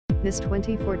This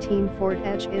 2014 Ford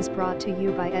Edge is brought to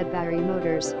you by Eddbarry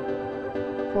Motors.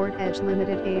 Ford Edge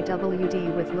Limited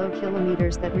AWD with low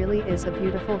kilometers. That really is a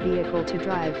beautiful vehicle to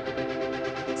drive.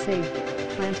 Safe,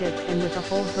 planted, and with a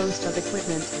whole host of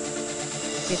equipment.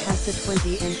 It has the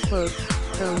 20-inch float,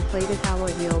 chrome-plated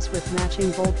alloy wheels with matching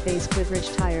bold-face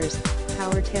Goodrich tires,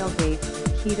 power tailgate,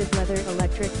 heated leather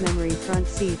electric memory front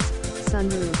seats,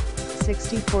 sunroof,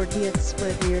 60/40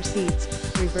 split rear seats,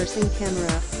 reversing camera,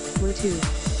 Bluetooth,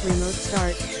 remote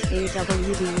start,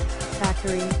 AWD,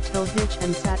 factory, tow hitch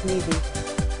and sat navy.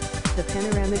 The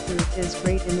panoramic roof is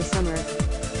great in the summer.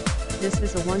 This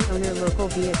is a one-owner local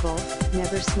vehicle,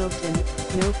 never smoked in,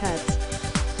 no pets.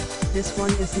 This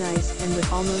one is nice and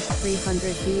with almost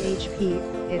 300 bhp,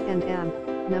 it and amp,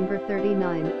 number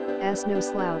 39, S no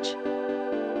slouch.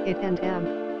 It and amp,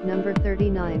 number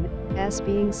 39, S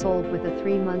being sold with a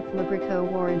 3-month Lubrico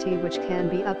warranty which can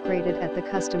be upgraded at the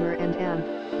customer and amp,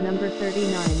 number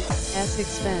 39, S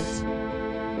expense.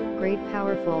 Great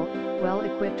powerful,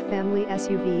 well-equipped family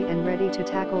SUV and ready to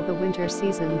tackle the winter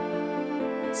season.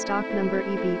 Stock number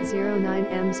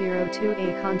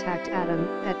EB09M02A. Contact Adam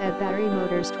at Eddbarry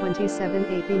Motors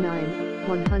 2789,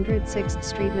 106th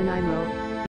Street, Nanaimo.